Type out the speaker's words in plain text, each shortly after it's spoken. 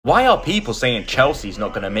Why are people saying Chelsea's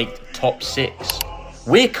not going to make the top 6?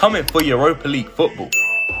 We're coming for Europa League football.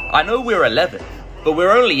 I know we're 11th, but we're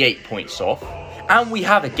only 8 points off. And we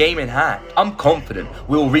have a game in hand. I'm confident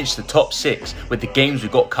we'll reach the top 6 with the games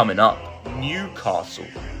we've got coming up. Newcastle.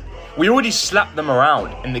 We already slapped them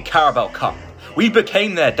around in the Carabao Cup. We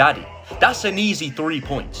became their daddy. That's an easy 3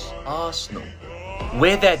 points. Arsenal.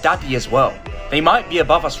 We're their daddy as well. They might be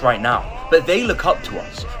above us right now, but they look up to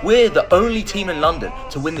us. We're the only team in London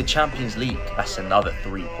to win the Champions League. That's another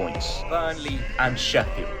 3 points. Burnley and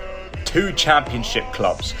Sheffield. 2 championship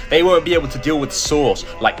clubs. They won't be able to deal with sauce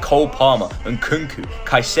like Cole Palmer and Kunku,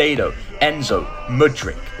 Caicedo, Enzo,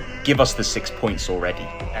 Mudryk. Give us the 6 points already.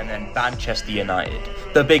 And then Manchester United,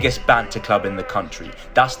 the biggest banter club in the country.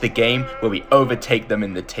 That's the game where we overtake them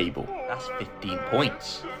in the table. That's 15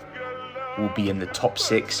 points. We'll be in the top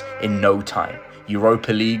 6 in no time.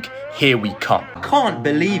 Europa League, here we come. I can't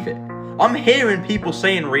believe it. I'm hearing people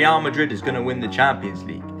saying Real Madrid is going to win the Champions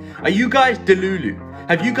League. Are you guys delulu?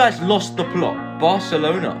 Have you guys lost the plot?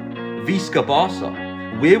 Barcelona, Visca Barca,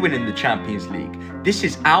 we're winning the Champions League. This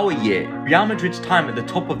is our year. Real Madrid's time at the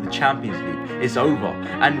top of the Champions League is over,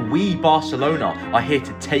 and we, Barcelona, are here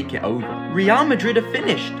to take it over. Real Madrid are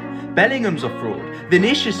finished. Bellingham's a fraud.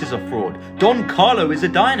 Vinicius is a fraud. Don Carlo is a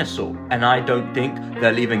dinosaur. And I don't think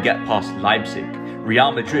they'll even get past Leipzig.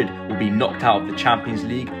 Real Madrid will be knocked out of the Champions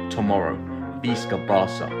League tomorrow. Visca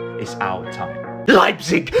Barca, it's our time.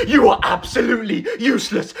 Leipzig, you are absolutely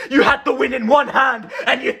useless. You had the win in one hand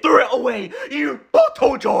and you threw it away. You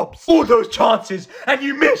bottle jobs. All those chances and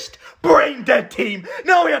you missed. Brain dead team.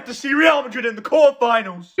 Now we have to see Real Madrid in the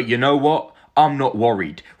quarterfinals. But you know what? I'm not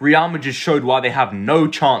worried. Real Madrid showed why they have no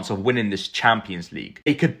chance of winning this Champions League.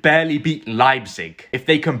 They could barely beat Leipzig. If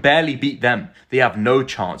they can barely beat them, they have no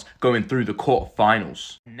chance going through the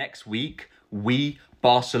quarterfinals. Next week, we,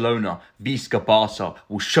 Barcelona, Visca Barca,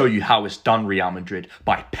 will show you how it's done, Real Madrid,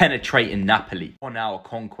 by penetrating Napoli on our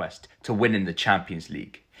conquest to winning the Champions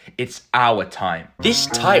League. It's our time. This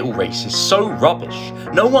title race is so rubbish.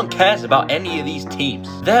 No one cares about any of these teams.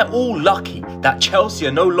 They're all lucky that Chelsea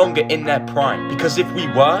are no longer in their prime, because if we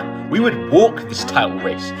were, we would walk this title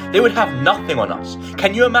race. They would have nothing on us.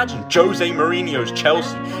 Can you imagine Jose Mourinho's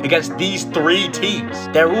Chelsea against these 3 teams?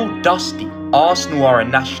 They're all dusty. Arsenal are a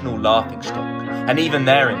national laughingstock. And even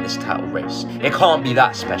they're in this title race. It can't be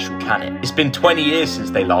that special, can it? It's been 20 years since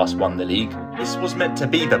they last won the league. This was meant to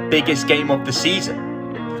be the biggest game of the season.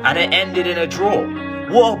 And it ended in a draw.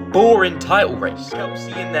 What a boring title race.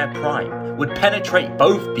 Chelsea in their prime would penetrate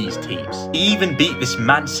both these teams. They even beat this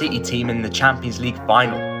Man City team in the Champions League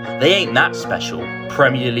final. They ain't that special.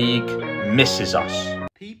 Premier League misses us.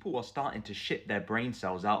 People are starting to shit their brain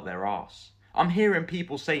cells out their arse. I'm hearing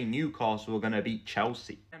people say Newcastle are going to beat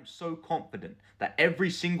Chelsea. I'm so confident that every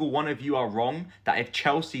single one of you are wrong, that if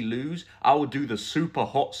Chelsea lose, I will do the super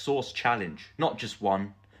hot sauce challenge. Not just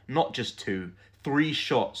 1, not just 2, 3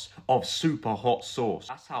 shots of super hot sauce.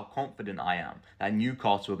 That's how confident I am that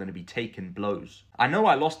Newcastle are going to be taking blows. I know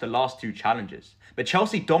I lost the last 2 challenges, but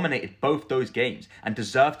Chelsea dominated both those games and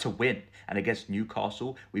deserved to win. And against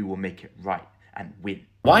Newcastle, we will make it right and win.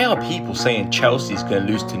 Why are people saying Chelsea's going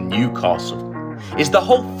to lose to Newcastle? Is the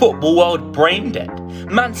whole football world brain dead?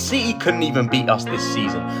 Man City couldn't even beat us this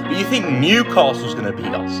season, but you think Newcastle's going to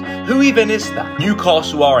beat us? Who even is that?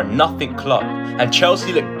 Newcastle are a nothing club, and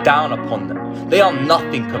Chelsea look down upon them. They are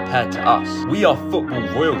nothing compared to us. We are football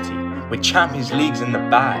royalty, with Champions Leagues in the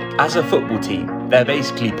bag. As a football team, they're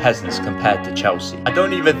basically peasants compared to Chelsea. I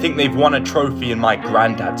don't even think they've won a trophy in my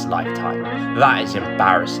granddad's lifetime. That is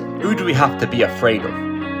embarrassing. Who do we have to be afraid of?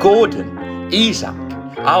 Gordon, Isak,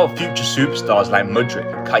 our future superstars like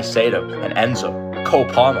Mudryk, Caicedo and Enzo. Cole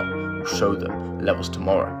Palmer will show them levels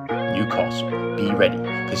tomorrow. Newcastle, be ready,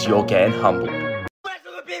 because you're getting humbled. Where's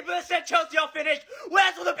all the people that said Chelsea are finished?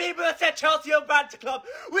 Where's all the people that said Chelsea are banter club?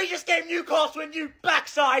 We just gave Newcastle a new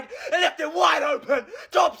backside and left it wide open.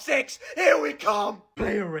 Top 6, here we come.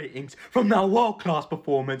 Player ratings from that world-class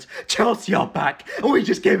performance. Chelsea are back and we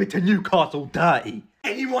just gave it to Newcastle dirty.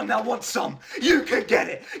 Anyone that wants some, you can get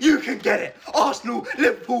it. You can get it. Arsenal,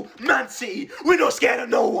 Liverpool, Man City. We're not scared of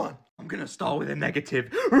no one. I'm going to start with a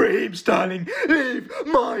negative. Raheem Sterling, leave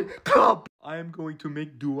my club. I am going to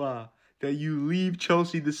make dua that you leave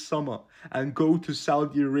Chelsea this summer and go to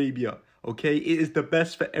Saudi Arabia. Okay, it is the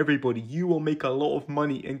best for everybody. You will make a lot of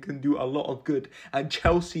money and can do a lot of good. And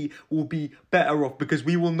Chelsea will be better off because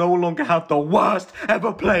we will no longer have the worst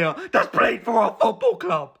ever player that's played for our football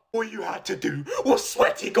club. All you had to do was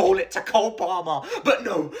sweaty goal it to Cole Palmer. But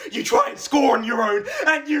no, you try and score on your own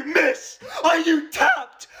and you miss. Are you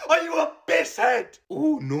tapped? Are you a pisshead?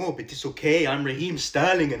 Oh no, but it's okay. I'm Raheem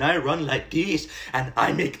Sterling and I run like this and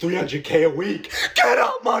I make 300k a week. Get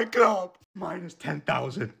out my club. Minus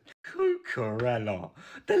 10,000. Cucurella.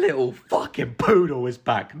 The little fucking poodle is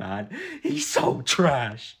back, man. He's so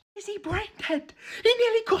trash. Is he brain dead? He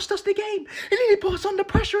nearly cost us the game. He nearly put us under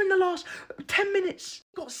pressure in the last 10 minutes.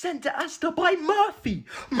 Got sent to Astor by Murphy.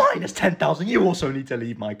 Minus 10,000. You also need to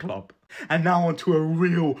leave my club. And now on to a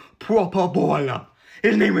real proper baller.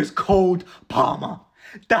 His name is Cole Palmer.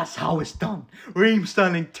 That's how it's done. Raheem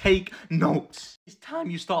Sterling, take notes. It's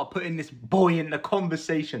time you start putting this boy in the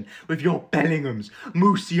conversation with your Bellinghams,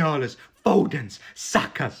 Musialas, Fodens,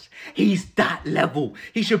 Sakas. He's that level.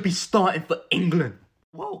 He should be starting for England.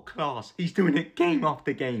 World class. He's doing it game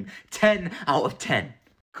after game. 10 out of 10.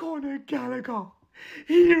 Conor Gallagher.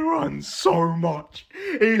 He runs so much.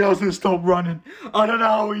 He doesn't stop running. I don't know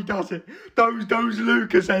how he does it. Those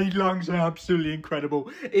Lucas Aid lungs are absolutely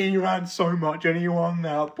incredible. He ran so much and he won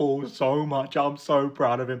that ball so much. I'm so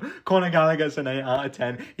proud of him. Conor Gallagher's an 8 out of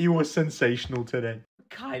 10. He was sensational today.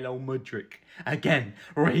 Kylo Mudryk. Again,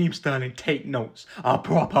 Raheem Sterling, take notes. A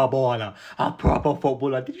proper baller. A proper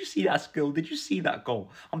footballer. Did you see that skill? Did you see that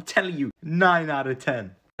goal? I'm telling you, 9 out of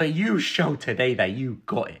 10. But you showed today that you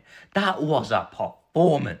got it. That was a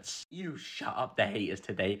performance. You shut up the haters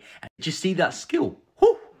today. And did you see that skill?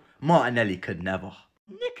 Whew, Martinelli could never.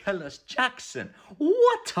 Nicholas Jackson,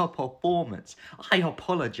 what a performance. I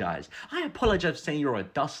apologise. I apologise for saying you're a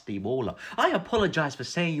dusty baller. I apologise for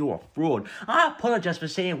saying you're a fraud. I apologise for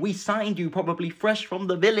saying we signed you probably fresh from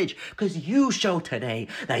the village because you showed today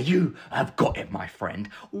that you have got it, my friend.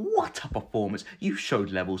 What a performance. You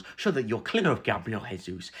showed levels. Showed that you're clear of Gabriel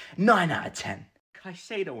Jesus. 9 out of 10.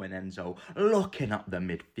 Caicedo and Enzo locking up the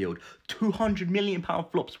midfield. £200 million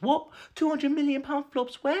flops. What? £200 million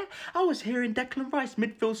flops where? I was hearing Declan Rice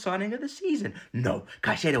midfield signing of the season. No,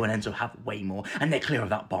 Caicedo and Enzo have way more and they're clear of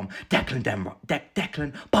that bomb.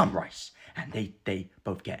 Declan Bum Rice. And they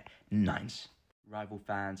both get 9s. Rival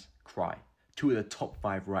fans cry. 2 of the top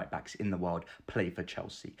 5 right backs in the world play for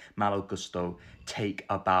Chelsea. Malo Gusto, take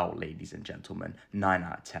a bow, ladies and gentlemen. 9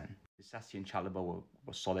 out of 10. Sassi and Chalobah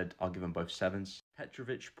were solid. I'll give them both 7s.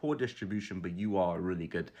 Petrovic, poor distribution, but you are a really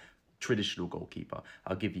good traditional goalkeeper.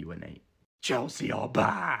 I'll give you an 8. Chelsea are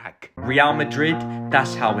back. Real Madrid,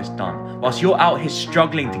 that's how it's done. Whilst you're out here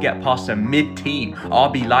struggling to get past a mid-team,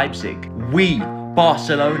 RB Leipzig, we,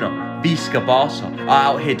 Barcelona, Visca Barca,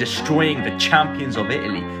 are out here destroying the champions of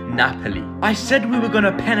Italy, Napoli. I said we were going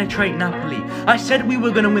to penetrate Napoli. I said we were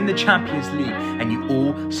going to win the Champions League. And you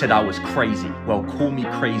all said I was crazy. Well, call me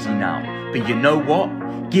crazy now. But you know what?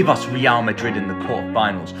 Give us Real Madrid in the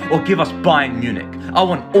quarterfinals. Or give us Bayern Munich. I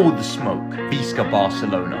want all the smoke. Visca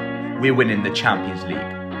Barcelona. We're winning the Champions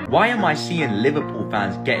League. Why am I seeing Liverpool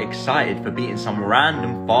fans get excited for beating some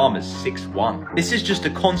random farmers 6-1? This is just a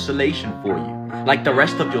consolation for you. Like the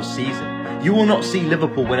rest of your season. You will not see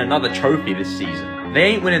Liverpool win another trophy this season. They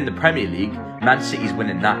ain't winning the Premier League, Man City's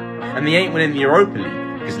winning that. And they ain't winning the Europa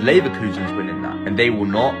League, because Leverkusen's winning that. And they will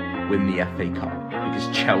not win the FA Cup, because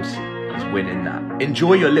Chelsea is winning that.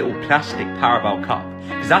 Enjoy your little plastic Parabel Cup,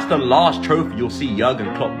 because that's the last trophy you'll see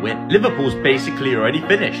Jurgen Klopp win. Liverpool's basically already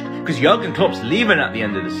finished, because Jurgen Klopp's leaving at the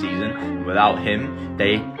end of the season, and without him,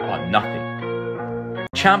 they are nothing.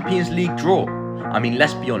 Champions League draw. I mean,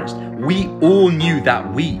 let's be honest, we all knew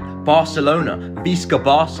that Barcelona, Visca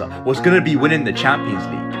Barca, was going to be winning the Champions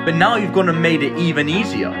League. But now you've gone and made it even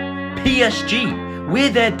easier. PSG,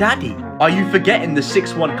 we're their daddy. Are you forgetting the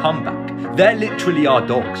 6-1 comeback? They're literally our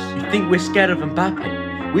dogs. You think we're scared of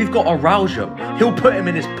Mbappe? We've got Araujo. He'll put him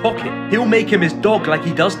in his pocket. He'll make him his dog like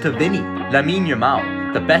he does to Vinny. Lamine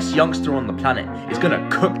Yamal, the best youngster on the planet, is going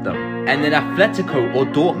to cook them. And then Atletico or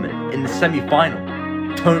Dortmund in the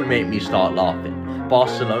semi-final. Don't make me start laughing.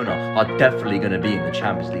 Barcelona are definitely going to be in the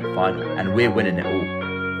Champions League final, and we're winning it all.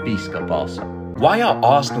 Visca Barca. Why are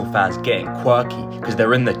Arsenal fans getting quirky because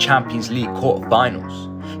they're in the Champions League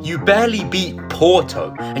quarterfinals? You barely beat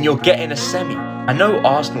Porto, and you're getting a semi. I know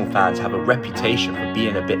Arsenal fans have a reputation for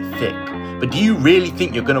being a bit thick, but do you really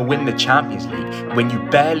think you're going to win the Champions League when you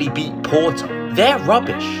barely beat Porto? They're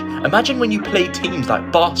rubbish. Imagine when you play teams like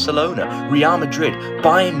Barcelona, Real Madrid,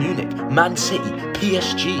 Bayern Munich, Man City,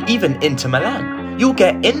 PSG, even Inter Milan. You'll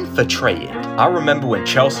get infiltrated. I remember when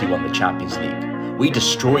Chelsea won the Champions League. We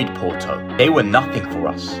destroyed Porto. They were nothing for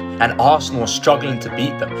us. And Arsenal are struggling to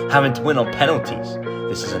beat them, having to win on penalties.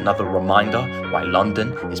 This is another reminder why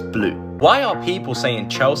London is blue. Why are people saying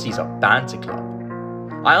Chelsea's a banter club?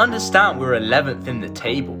 I understand we're 11th in the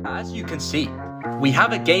table. As you can see, We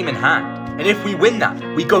have a game in hand, and if we win that,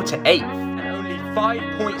 we go to 8th, and only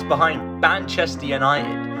 5 points behind Manchester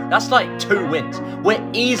United. That's like 2 wins. We're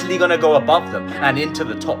easily going to go above them and into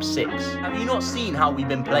the top 6. Have you not seen how we've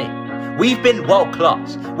been playing? We've been world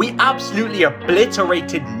class. We absolutely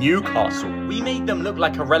obliterated Newcastle. We made them look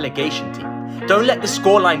like a relegation team. Don't let the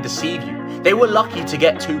scoreline deceive you. They were lucky to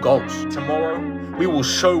get 2 goals. Tomorrow, we will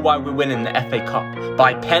show why we're winning the FA Cup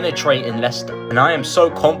by penetrating Leicester. And I am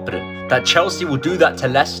so confident that Chelsea will do that to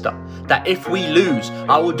Leicester, that if we lose,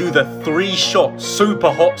 I will do the 3-shot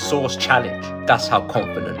super hot sauce challenge. That's how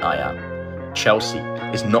confident I am. Chelsea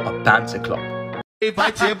is not a banter club.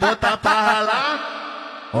 Vai te botar pra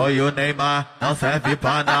ralar. Oi, o Neymar não serve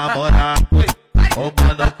pra namorar. O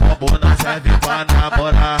Mano Pombo não serve pra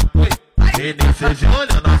namorar. Vinícius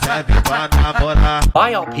Júnior não serve pra namorar.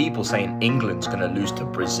 Why are people saying England's gonna lose to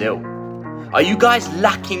Brazil? Are you guys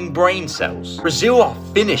lacking brain cells? Brazil are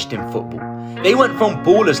finished in football. They went from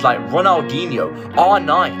ballers like Ronaldinho,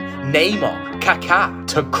 R9, Neymar, Kaká,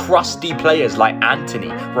 to crusty players like Antony,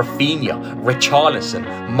 Rafinha,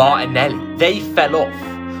 Richarlison, Martinelli. They fell off.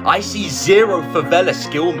 I see 0 favela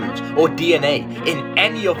skill moves or DNA in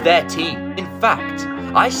any of their team. In fact,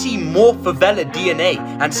 I see more favela DNA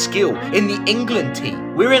and skill in the England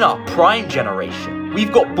team. We're in our prime generation.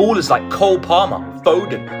 We've got ballers like Cole Palmer,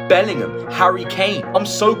 Foden, Bellingham, Harry Kane. I'm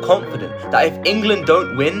so confident that if England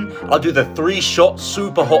don't win, I'll do the 3-shot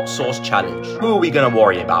super hot sauce challenge. Who are we going to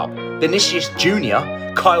worry about? Vinicius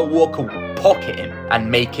Jr., Kyle Walker will pocket him and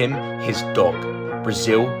make him his dog.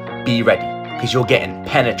 Brazil, be ready, because you're getting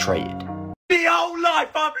penetrated. The whole life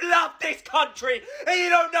I've loved this country, and you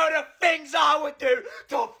don't know the things I would do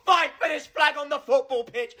to fight for this flag on the football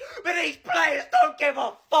pitch. But these players don't give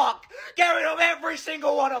a fuck. Get rid of every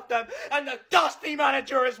single one of them, and the dusty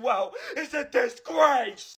manager as well. It's a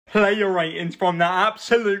disgrace. Player ratings from that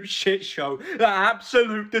absolute shit show, that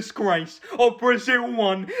absolute disgrace of Brazil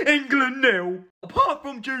 1, England 0. Apart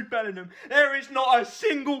from Jude Bellingham, there is not a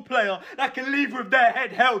single player that can leave with their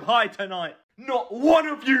head held high tonight. Not one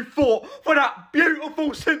of you fought for that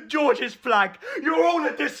beautiful St. George's flag. You're all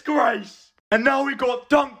a disgrace. And now we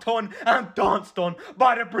got dunked on and danced on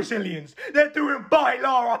by the Brazilians. They're doing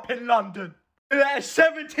bailar up in London. They let a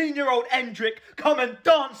 17-year-old Endrick come and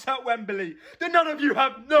dance at Wembley. Then none of you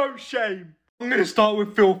have no shame. I'm going to start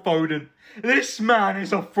with Phil Foden. This man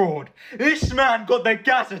is a fraud. This man got the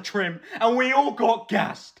Gaza trim and we all got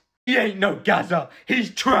gassed. He ain't no Gaza,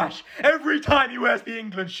 he's trash. Every time he wears the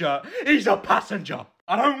England shirt, he's a passenger.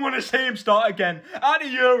 I don't want to see him start again. At the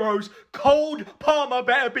Euros, Cole Palmer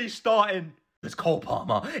better be starting. Because Cole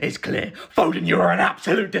Palmer is clear. Foden, you're an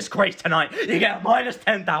absolute disgrace tonight. You get a minus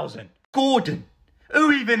 10,000. Gordon,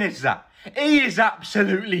 who even is that? He is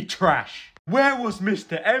absolutely trash. Where was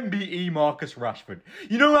Mr. MBE Marcus Rashford?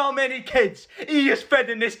 You know how many kids he has fed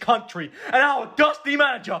in this country, and our dusty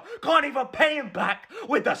manager can't even pay him back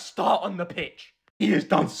with the start on the pitch. He has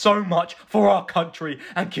done so much for our country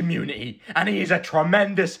and community, and he is a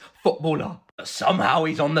tremendous footballer. But somehow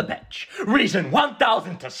he's on the bench. Reason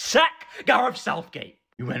 1,000 to sack Gareth Southgate.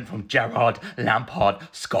 We went from Gerrard, Lampard,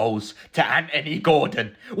 Scholes to Anthony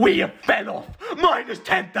Gordon. We fell off. Minus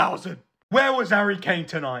 10,000. Where was Harry Kane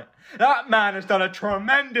tonight? That man has done a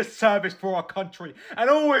tremendous service for our country and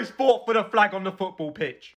always fought for the flag on the football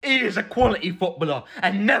pitch. He is a quality footballer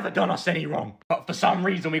and never done us any wrong. But for some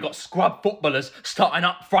reason we got scrub footballers starting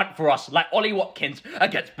up front for us like Ollie Watkins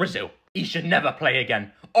against Brazil. He should never play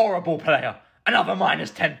again. Horrible player. Another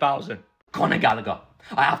minus 10,000. Conor Gallagher.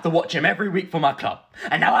 I have to watch him every week for my club.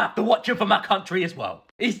 And now I have to watch him for my country as well.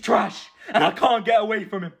 He's trash and I can't get away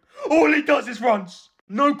from him. All he does is runs.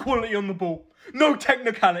 No quality on the ball. No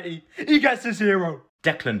technicality. He gets a 0.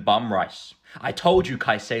 Declan Bum Rice. I told you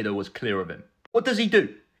Caicedo was clear of him. What does he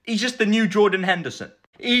do? He's just the new Jordan Henderson.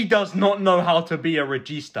 He does not know how to be a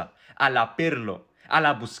regista. A la Pirlo. A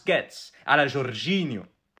la Busquets. A la Jorginho.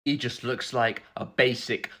 He just looks like a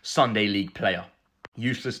basic Sunday League player.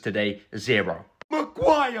 Useless today, 0.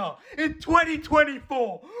 Maguire in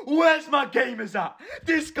 2024. Where's my gamers at?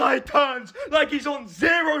 This guy turns like he's on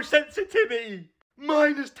 0 sensitivity.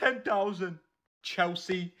 Minus 10,000.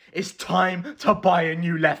 Chelsea, it's time to buy a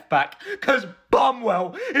new left back because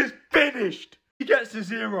Bumwell is finished. He gets a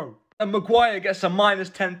 0 and Maguire gets a minus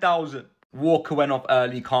 10,000. Walker went off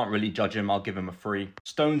early, can't really judge him, I'll give him a 3.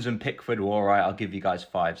 Stones and Pickford were alright, I'll give you guys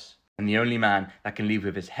 5s. And the only man that can leave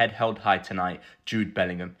with his head held high tonight, Jude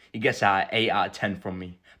Bellingham. He gets out 8 out of 10 from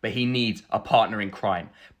me. But he needs a partner in crime.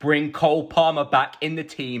 Bring Cole Palmer back in the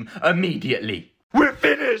team immediately. We're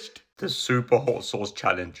finished. The Super Hot Sauce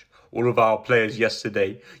Challenge. all of our players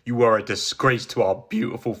yesterday. You were a disgrace to our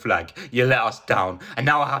beautiful flag. You let us down, and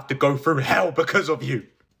now I have to go through hell because of you.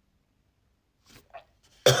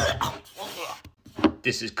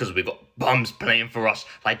 This is because we got bums playing for us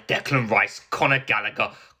like Declan Rice, Conor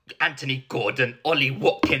Gallagher, Anthony Gordon, Ollie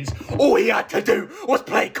Watkins. All he had to do was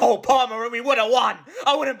play Cole Palmer and we would have won.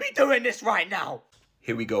 I wouldn't be doing this right now.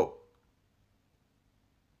 Here we go.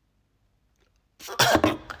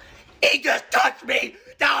 He just touched me.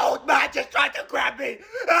 The old man just tried to grab me.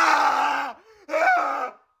 Ah!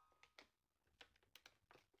 Ah!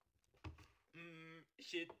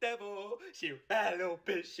 She devil, she bad little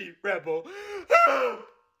bitch, she rebel. Ah!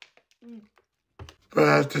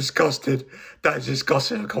 That's disgusting. That's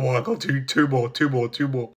disgusting. Come on, I got two more.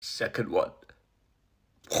 Second one.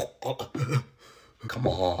 Come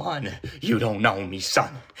on. You don't know me,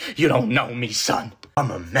 son. You don't know me, son. I'm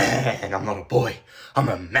a man. I'm not a boy. I'm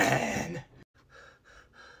a man.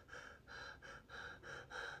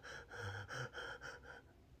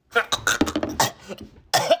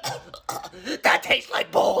 That tastes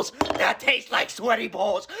like balls. That tastes like sweaty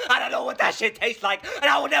balls. I don't know what that shit tastes like, and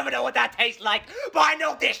I will never know what that tastes like, but I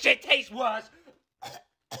know this shit tastes worse.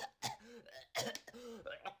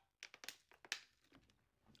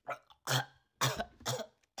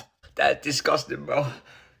 That's disgusting, bro.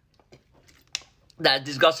 That's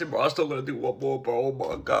disgusting, bro. I'm still gonna do one more, bro. Oh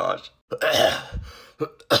my gosh.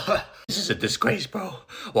 This is a disgrace, bro.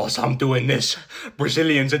 Whilst I'm doing this,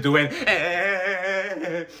 Brazilians are doing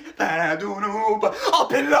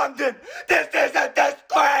up in London. This is a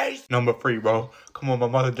disgrace. Number 3, bro. Come on, my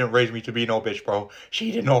mother didn't raise me to be no bitch, bro.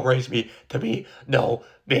 She did not raise me to be no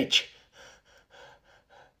bitch.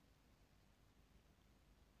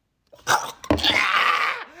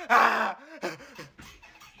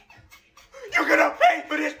 You're gonna pay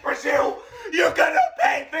for this, Brazil. You're gonna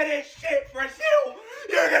pay for this shit, Brazil.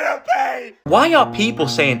 You're gonna pay. Why are people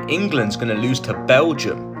saying England's gonna lose to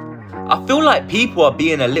Belgium? I feel like people are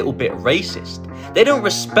being a little bit racist. They don't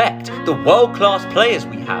respect the world-class players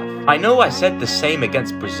we have. I know I said the same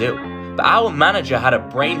against Brazil, but our manager had a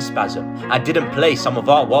brain spasm and didn't play some of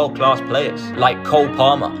our world-class players, like Cole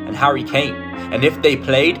Palmer and Harry Kane. And if they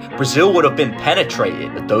played, Brazil would have been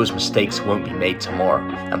penetrated. But those mistakes won't be made tomorrow,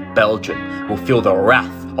 and Belgium will feel the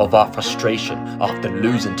wrath of our frustration after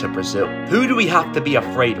losing to Brazil. Who do we have to be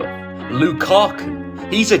afraid of? Lukaku.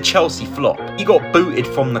 He's a Chelsea flop. He got booted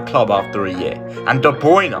from the club after a year. And De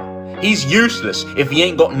Bruyne. He's useless if he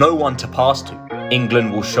ain't got no one to pass to.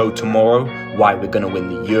 England will show tomorrow why we're going to win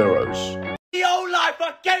the Euros. The whole life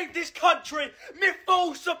I gave this country me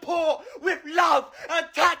full support with love and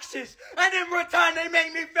taxes, and in return they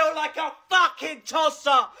make me feel like a fucking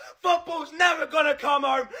tosser. Football's never gonna come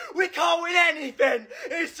home. We can't win anything.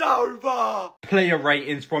 It's over. Player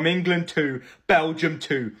ratings from England 2, Belgium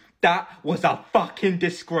 2. That was a fucking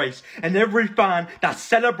disgrace. And every fan that's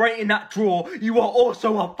celebrating that draw, you are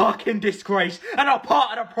also a fucking disgrace and a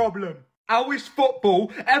part of the problem. How is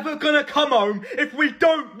football ever gonna come home if we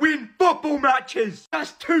don't win football matches?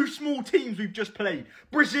 That's 2 small teams we've just played,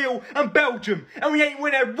 Brazil and Belgium, and we ain't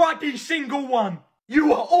win a ruddy single one.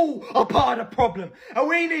 You are all a part of the problem, and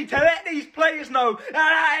we need to let these players know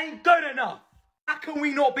that ain't good enough. How can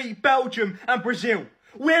we not beat Belgium and Brazil?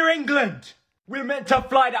 We're England. We're meant to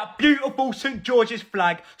fly that beautiful St. George's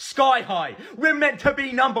flag sky high. We're meant to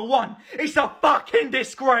be number 1. It's a fucking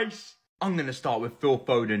disgrace. I'm going to start with Phil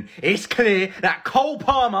Foden. It's clear that Cole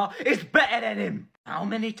Palmer is better than him. How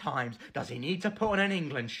many times does he need to put on an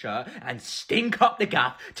England shirt and stink up the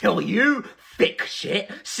gaff till you, thick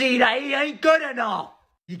shit, see that he ain't good enough?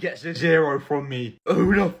 He gets a 0 from me.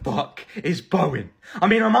 Who the fuck is Bowen? I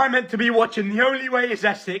mean, am I meant to be watching The Only Way is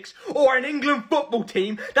Essex or an England football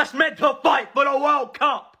team that's meant to fight for the World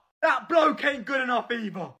Cup? That bloke ain't good enough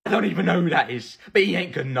either. I don't even know who that is, but he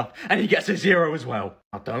ain't good enough, and he gets a 0 as well.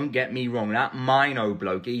 Now, don't get me wrong, that Mino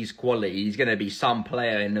bloke, he's quality. He's going to be some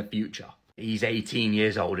player in the future. He's 18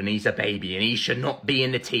 years old, and he's a baby, and he should not be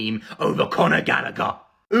in the team over Conor Gallagher.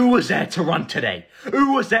 Who was there to run today?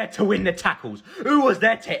 Who was there to win the tackles? Who was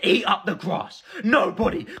there to eat up the grass?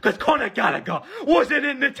 Nobody, because Conor Gallagher wasn't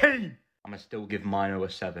in the team. I'm going to still give Mino a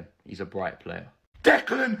 7. He's a bright player.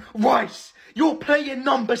 Declan Rice, you're playing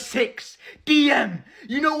number 6, DM.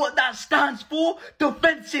 You know what that stands for?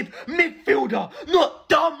 Defensive midfielder, not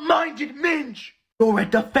dumb-minded minge. You're a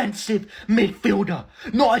defensive midfielder,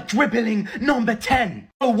 not a dribbling number 10.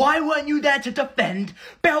 So why weren't you there to defend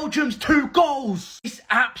Belgium's 2 goals? It's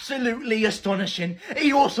absolutely astonishing.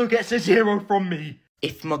 He also gets a 0 from me.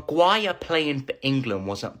 If Maguire playing for England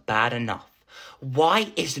wasn't bad enough,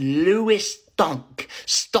 why is Lewis Dunk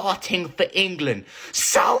starting for England?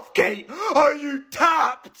 Southgate, are you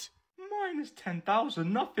tapped? Minus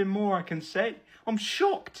 10,000, nothing more I can say. I'm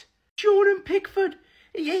shocked. Jordan Pickford,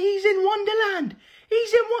 he's in Wonderland.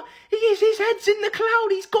 His head's in the cloud.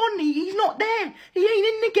 He's gone. He's not there. He ain't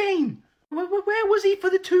in the game. Where was he for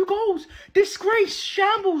the 2 goals? Disgrace,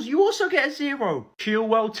 shambles. You also get a 0.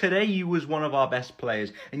 Chilwell, today you was one of our best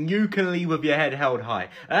players, and you can leave with your head held high.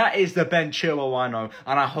 That is the Ben Chilwell I know,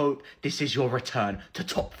 and I hope this is your return to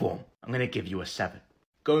top form. I'm going to give you a 7.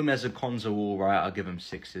 Gomez and Konza all right, I'll give him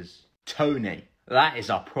 6s. Tony, that is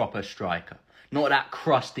a proper striker. Not that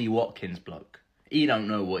crusty Watkins bloke. He don't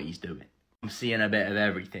know what he's doing. I'm seeing a bit of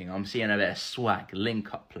everything. I'm seeing a bit of swag,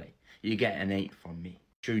 link-up play. You get an 8 from me.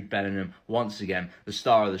 Jude Bellingham, once again, the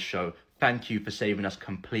star of the show. Thank you for saving us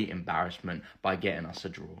complete embarrassment by getting us a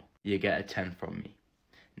draw. You get a 10 from me.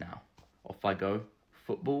 Now, off I go.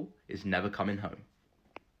 Football is never coming home.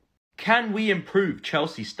 Can we improve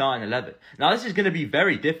Chelsea's starting 11? Now, this is going to be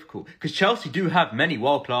very difficult because Chelsea do have many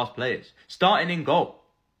world-class players. Starting in goal.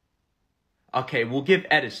 Okay, we'll give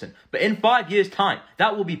Edison. But in 5 years' time,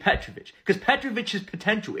 that will be Petrovic. Because Petrovic's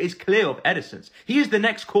potential is clear of Edison's. He is the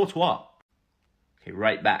next Courtois. Okay,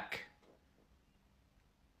 right back.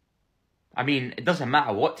 I mean, it doesn't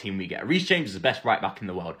matter what team we get. Reece James is the best right back in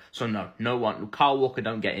the world. So no one. Kyle Walker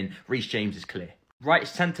don't get in. Reece James is clear. Right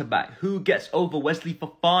centre back. Who gets over Wesley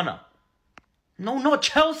Fofana? No, not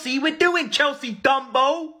Chelsea. We're doing Chelsea,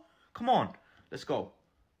 Dumbo. Come on. Let's go.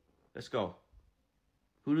 Let's go.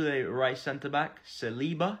 Who do they right centre back?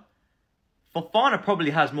 Saliba. Fofana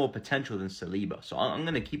probably has more potential than Saliba. So I'm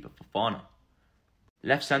going to keep it Fofana.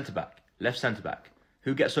 Left centre back. Left centre back.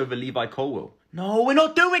 Who gets over Levi Colwill? No, we're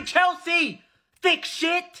not doing Chelsea! Thick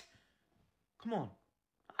shit! Come on.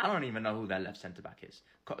 I don't even know who their left centre back is.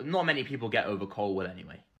 Not many people get over Colwill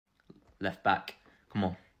anyway. Left back. Come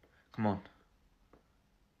on. Come on.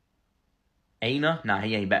 Aina? Nah,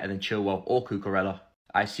 he ain't better than Chilwell or Cucurella.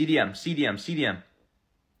 Alright, CDM.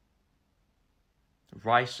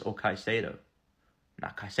 Rice or Caicedo? Nah,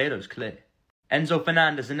 Caicedo's clear. Enzo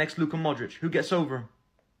Fernandez, the next Luka Modric. Who gets over him?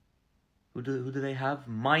 Who do they have?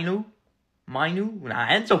 Mainu? Nah,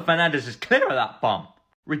 Enzo Fernandez is clear of that bum.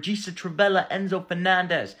 Regista Trivella, Enzo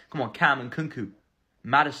Fernandez. Come on, Cam and Kunku.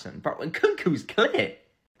 Madison. Bro, and Kunku's clear.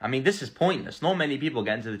 I mean, this is pointless. Not many people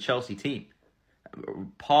get into the Chelsea team.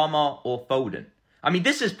 Palmer or Foden. I mean,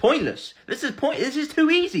 this is pointless. This is too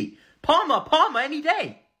easy. Palmer any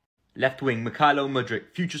day. Left wing, Mikhailo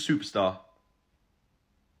Mudryk, future superstar.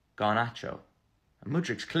 Garnacho.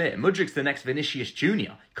 Mudryk's clear. Mudryk's the next Vinicius Jr. You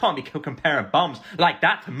can't be comparing bums like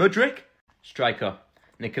that to Mudryk. Striker,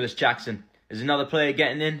 Nicholas Jackson. Is another player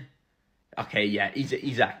getting in? Okay, yeah,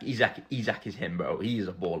 Isaac is him, bro. He is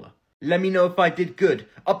a baller. Let me know if I did good.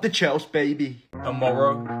 Up the Chelsea, baby.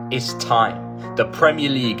 Tomorrow is time. The Premier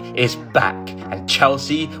League is back and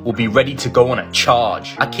Chelsea will be ready to go on a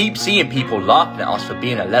charge. I keep seeing people laughing at us for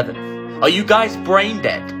being 11th. Are you guys brain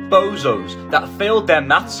dead? Bozos that failed their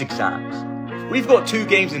maths exams. We've got 2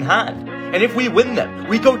 games in hand, and if we win them,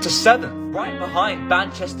 we go to 7th. Right behind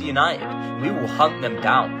Manchester United, we will hunt them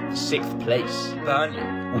down to 6th place.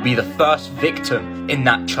 Burnley will be the first victim in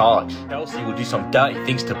that charge. Chelsea will do some dirty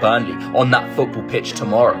things to Burnley on that football pitch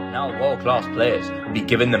tomorrow. Now world-class players will be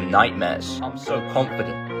giving them nightmares. I'm so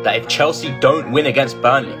confident that if Chelsea don't win against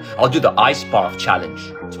Burnley, I'll do the ice bath challenge.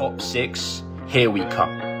 Top 6, here we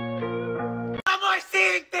come. Am I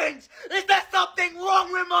seeing things? Is there something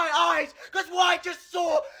wrong with my eyes? Because what I just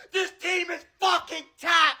saw, this team is fucking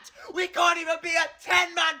tapped. We can't even be a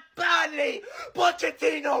 10-man Burnley.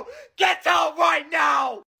 Pochettino, get out right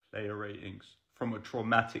now. Player ratings from a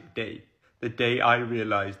traumatic day. The day I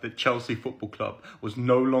realised that Chelsea Football Club was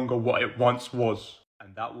no longer what it once was.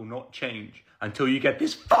 And that will not change until you get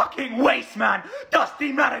this fucking waste man,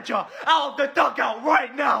 dusty manager, out of the dugout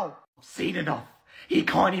right now. I've seen enough. He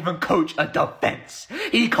can't even coach a defence.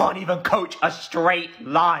 He can't even coach a straight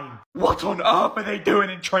line. What on earth are they doing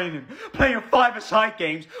in training? Playing 5-a-side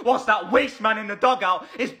games whilst that waste man in the dugout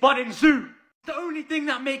is budding zoo. The only thing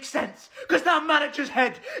that makes sense, because that manager's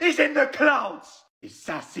head is in the clouds. Is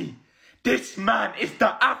sassy. This man is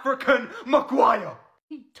the African Maguire.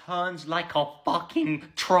 He turns like a fucking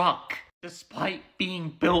truck. Despite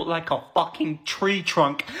being built like a fucking tree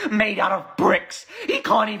trunk made out of bricks, he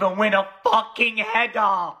can't even win a fucking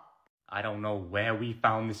header. I don't know where we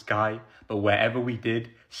found this guy, but wherever we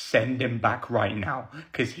did, send him back right now,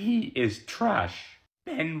 because he is trash.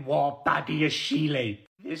 Benoit Badiashile.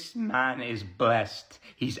 This man is blessed.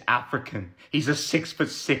 He's African. He's a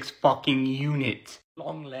 6'6" fucking unit.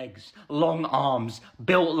 Long legs, long arms,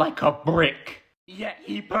 built like a brick. Yet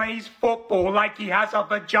he plays football like he has a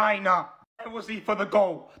vagina. Where was he for the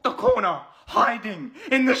goal? The corner. hiding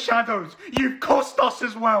in the shadows. You've cost us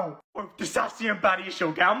as well. Both Disassi and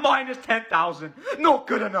Badiashile get minus 10,000. Not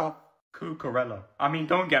good enough. Cucurella. I mean,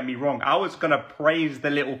 don't get me wrong. I was gonna praise the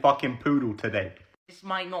little fucking poodle today. This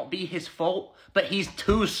might not be his fault, but he's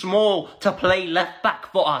too small to play left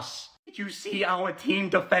back for us. Did you see our team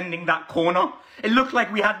defending that corner? It looked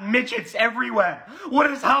like we had midgets everywhere. What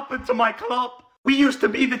has happened to my club? We used to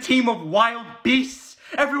be the team of wild beasts.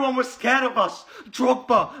 Everyone was scared of us.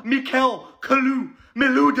 Drogba, Mikel, Kalou,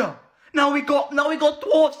 Miluda. Now we got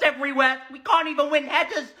dwarfs everywhere. We can't even win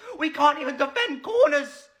headers. We can't even defend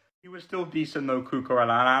corners. You were still decent though, Cucurella,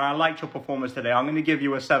 and I liked your performance today. I'm going to give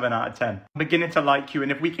you a 7 out of 10. I'm beginning to like you,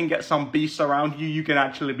 and if we can get some beasts around you, you can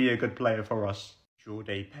actually be a good player for us.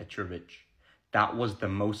 Jorge Petrovic. That was the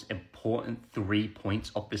most important 3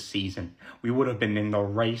 points of the season. We would have been in the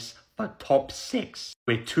race for top 6.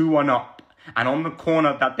 We're 2-1 up. And on the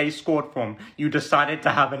corner that they scored from, you decided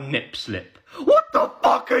to have a nip slip. What the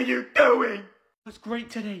fuck are you doing? It was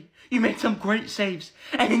great today. You made some great saves.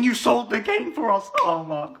 And then you sold the game for us. Oh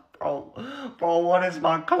my, bro, what is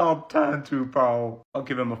my club turned to, bro? I'll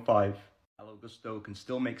give him a 5. Gusto can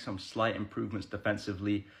still make some slight improvements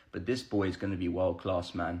defensively, but this boy is going to be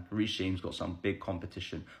world-class, man. Reece James got some big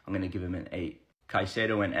competition. I'm going to give him an 8.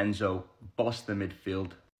 Caicedo and Enzo boss the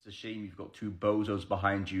midfield. It's a shame you've got 2 bozos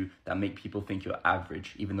behind you that make people think you're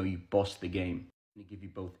average, even though you bossed the game. I'm going to give you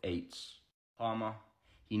both 8s. Palmer,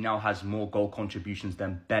 he now has more goal contributions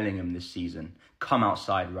than Bellingham this season. Come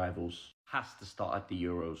outside, rivals. Has to start at the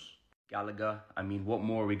Euros. Gallagher, I mean, what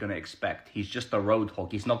more are we going to expect? He's just a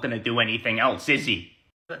roadhog. He's not going to do anything else, is he?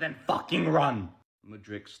 But then fucking run.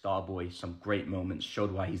 Mudryk, Starboy, some great moments.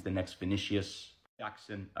 Showed why he's the next Vinicius.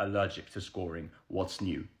 Jackson, allergic to scoring. What's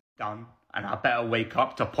new? Done. And I better wake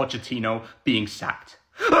up to Pochettino being sacked.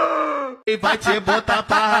 E vai te botar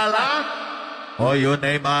pra ralar. Oi, o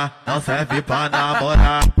Neymar não serve pra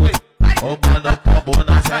namorar. O mano pombo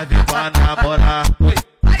não serve pra namorar.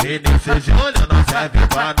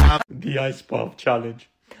 The Ice Bath Challenge.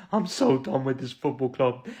 I'm so done with this football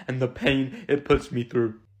club and the pain it puts me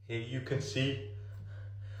through. Here you can see,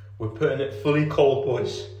 we're putting it fully cold,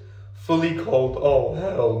 boys. Fully cold. Oh,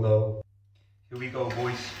 hell no. Here we go,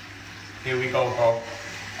 boys. Here we go, bro.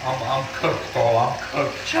 I'm cooked, bro. I'm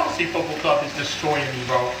cooked. Chelsea Football Club is destroying me,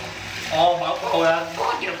 bro. Oh my god, that's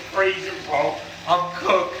fucking freezing, bro. I'm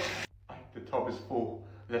cooked. The tub is full.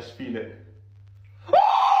 Let's feel it.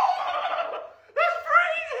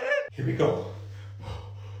 Here we go.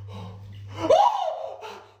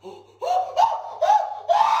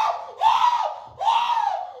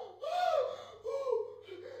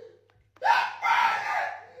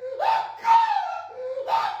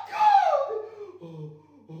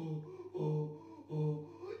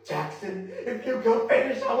 Jackson, if you could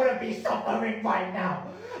finish, I wouldn't be suffering right now.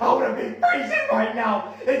 I wouldn't be freezing right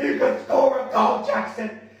now if you could score a goal,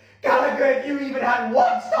 Jackson. Gallagher, if you even had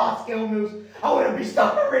 1-star skill moves, I wouldn't be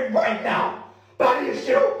suffering right now.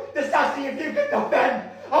 Badiashile, Disassi, if you could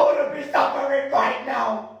defend, I wouldn't be suffering right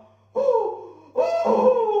now. Oh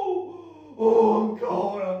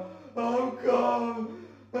God, oh God.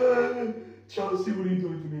 Chelsea, what are you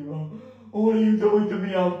doing to me, bro? What are you doing to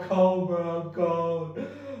me? I'm cold, bro. I'm cold.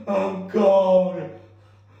 I'm cold.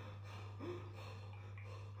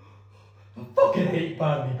 I fucking hate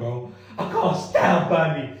Burnley, bro. I can't stand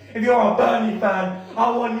Burnley. If you're a Burnley fan, I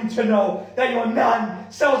want you to know that your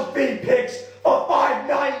nan sells feet pics for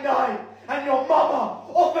 $5.99 and your mama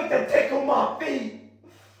offered to tickle my feet.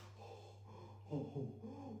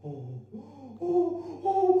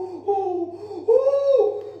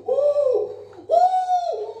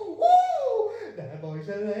 That boy's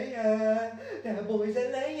a layer. That boy's a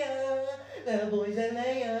layer. That boy's a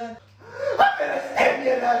layer. I'm gonna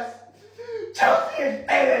stimulus. Chelsea is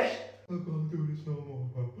finished. I can't do this no more,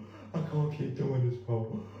 bro. I can't keep doing this, bro.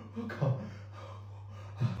 I can't.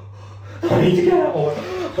 I need to get out.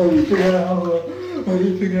 I need to get out. I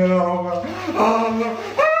need to get out.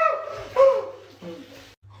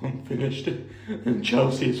 I'm finished, and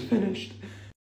Chelsea is finished.